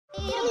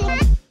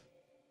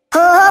Hey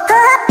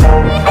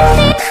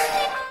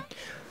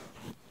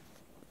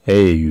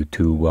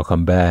YouTube,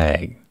 welcome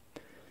back.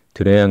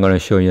 Today I'm going to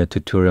show you a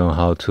tutorial on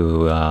how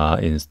to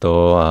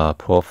install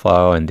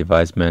profile and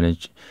device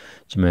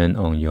management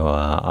on your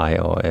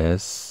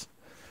iOS.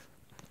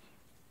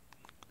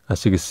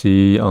 As you can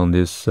see on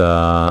this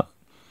iPhone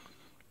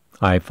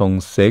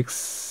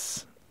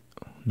 6,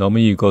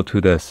 normally you go to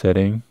the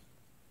setting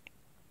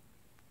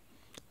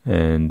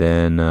and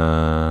then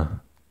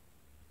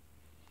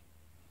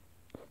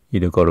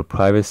either go to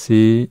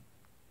privacy.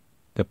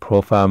 The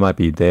profile might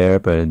be there,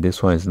 but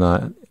this one is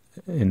not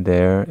in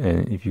there.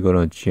 And if you go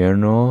to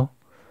general,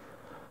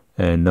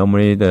 and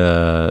normally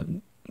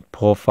the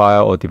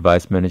profile or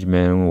device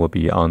management will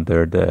be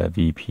under the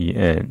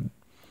VPN,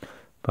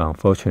 but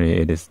unfortunately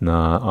it is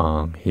not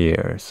on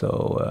here.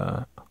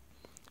 So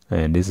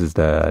and this is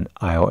the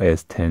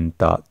iOS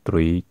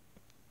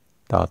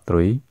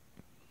 10.3.3.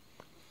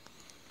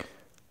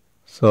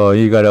 So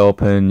you gotta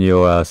open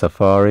your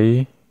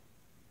Safari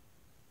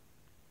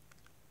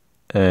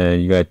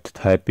and you got to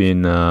type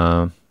in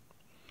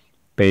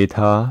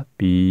beta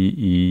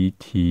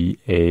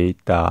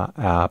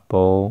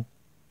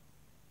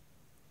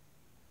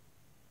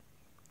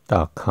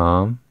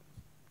beta.apple.com.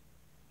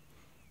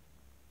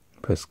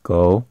 Press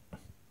go.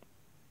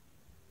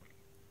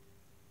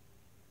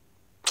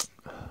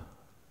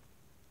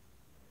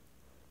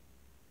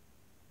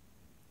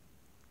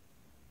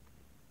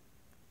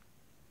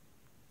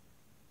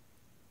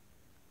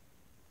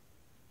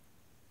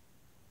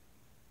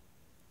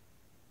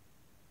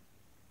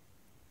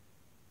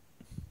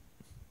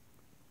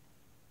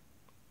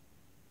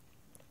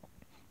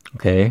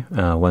 Okay,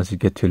 once you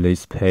get to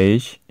this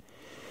page,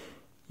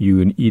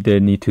 you either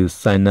need to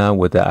sign up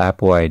with the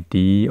Apple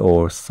ID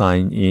or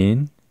sign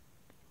in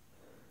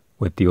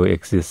with your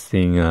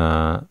existing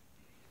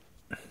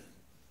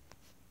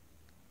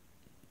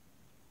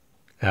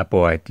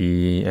Apple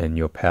ID and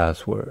your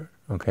password.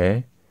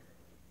 Okay,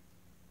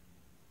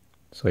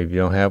 so if you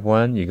don't have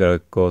one, you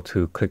gotta go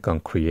to click on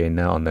create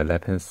now on the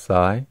left hand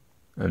side.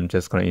 I'm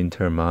just gonna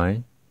enter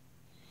mine.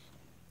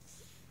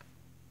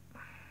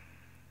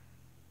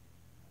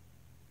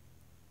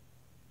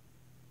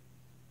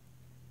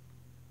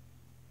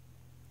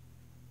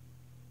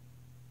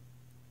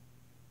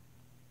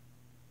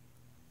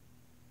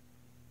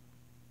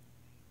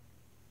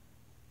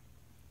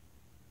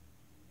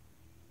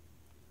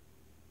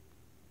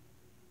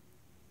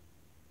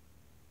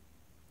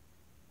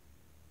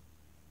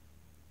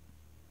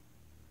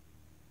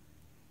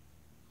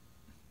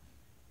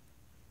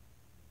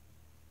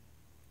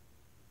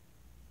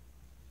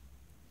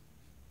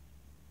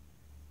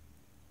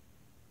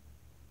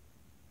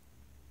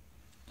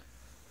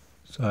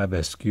 So I have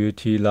a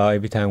security log.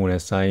 Every time when I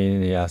sign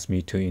in, it asks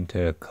me to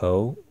enter a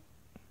code.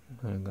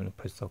 I'm gonna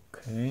press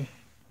OK.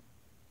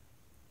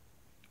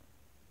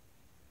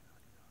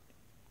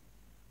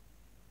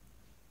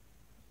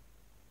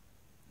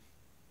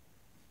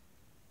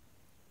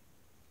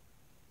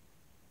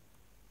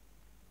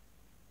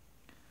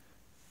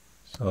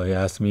 So it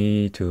asks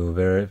me to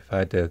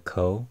verify the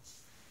code.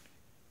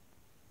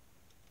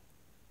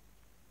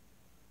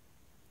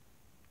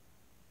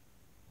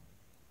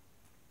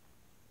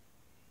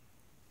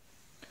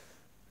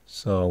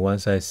 So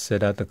once I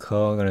set up the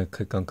code, I'm gonna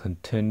click on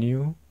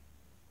continue.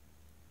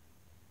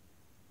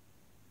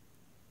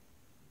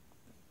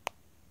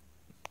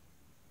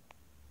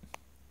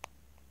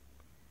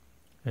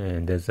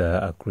 And there's a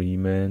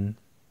agreement,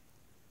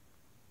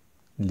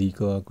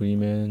 legal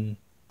agreement.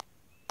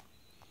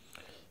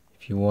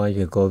 If you want,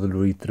 you can go to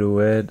read through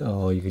it,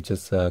 or you can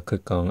just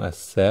click on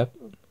accept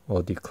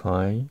or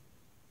decline.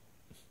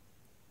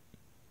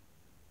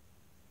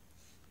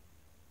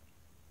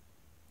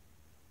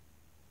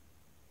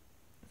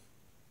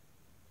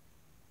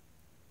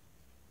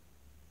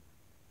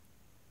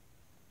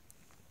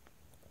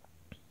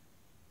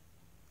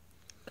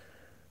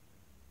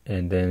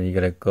 And then you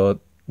gotta go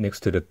next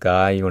to the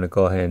guide. You wanna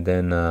go ahead and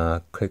then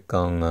click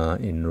on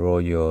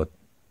enroll your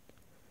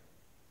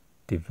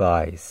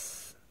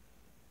device.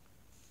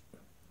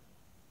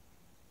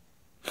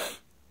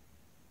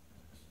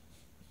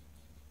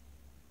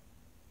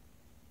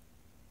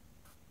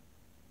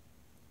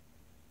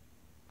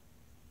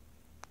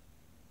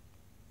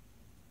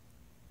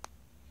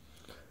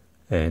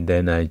 And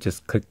then I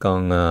just click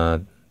on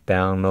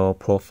download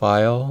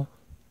profile.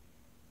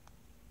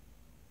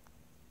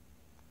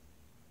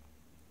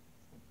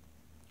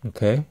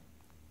 Okay.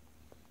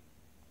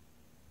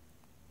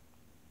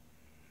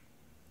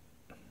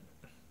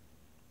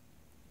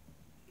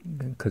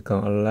 Then click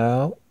on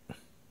allow.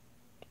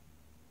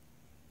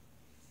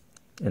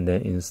 And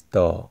then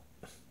install.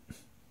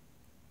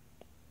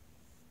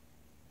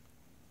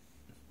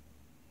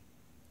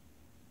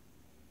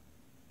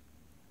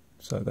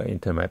 So I gotta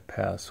enter my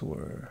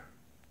password.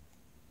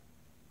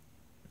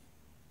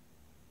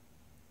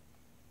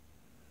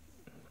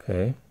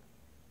 Okay.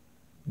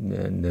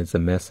 Then there's a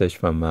message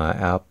from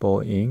Apple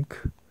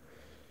Inc.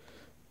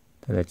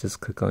 Then I just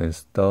click on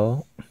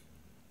install.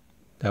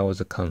 That was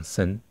a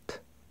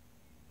consent.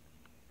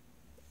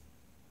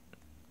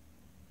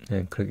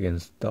 and click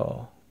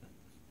install.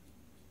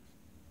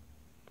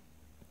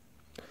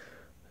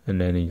 And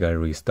then you gotta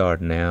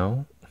restart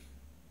now.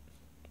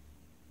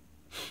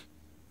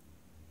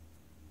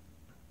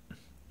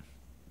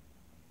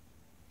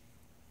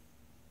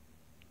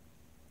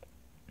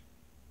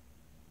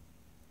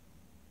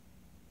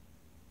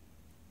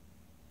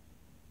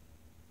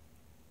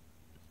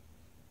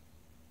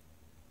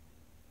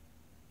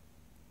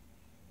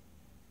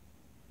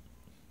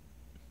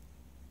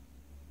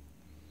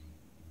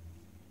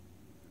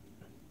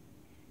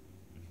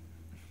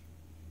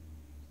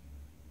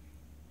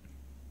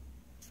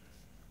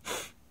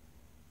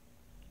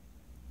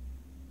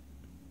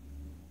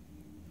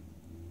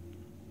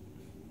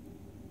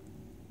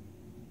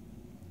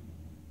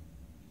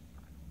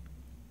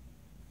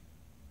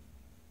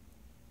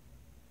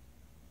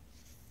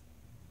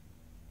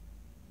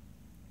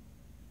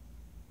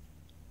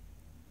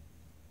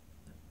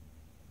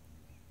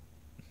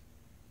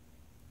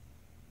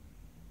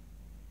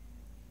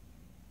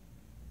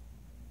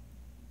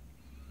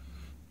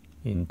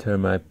 Enter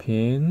my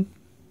PIN.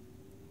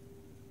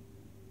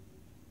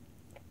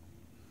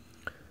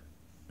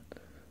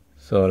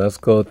 So let's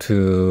go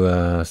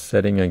to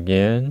setting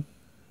again.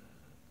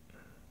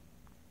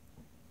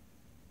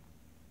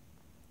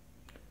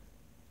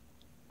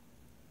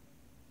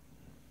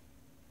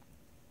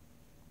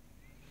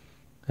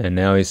 And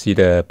now you see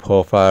the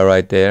profile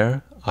right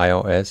there,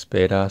 iOS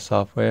beta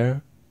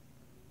software.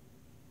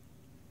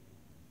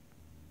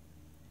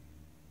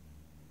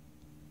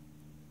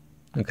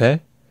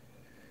 Okay.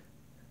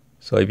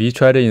 So if you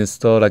try to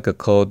install like a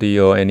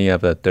Kodi or any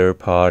of the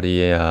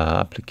third-party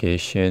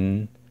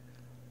application,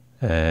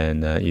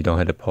 and you don't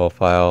have the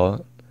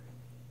profile,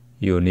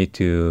 you need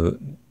to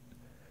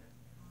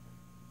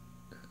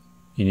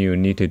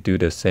do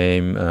the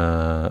same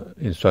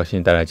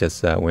instruction that I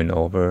just went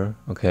over.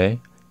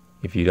 Okay.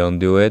 If you don't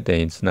do it,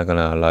 then it's not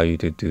gonna allow you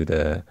to do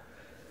the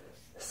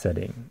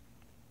setting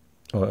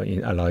or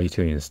allow you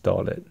to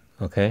install it.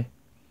 Okay.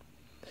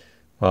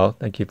 Well,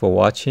 thank you for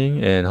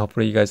watching, and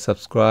hopefully you guys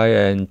subscribe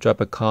and drop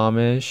a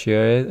comment,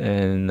 share it,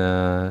 and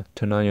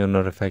turn on your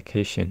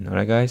notification.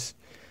 Alright guys?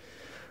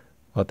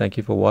 Well, thank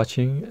you for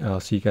watching.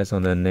 I'll see you guys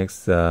on the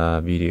next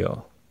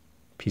video.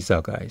 Peace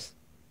out guys.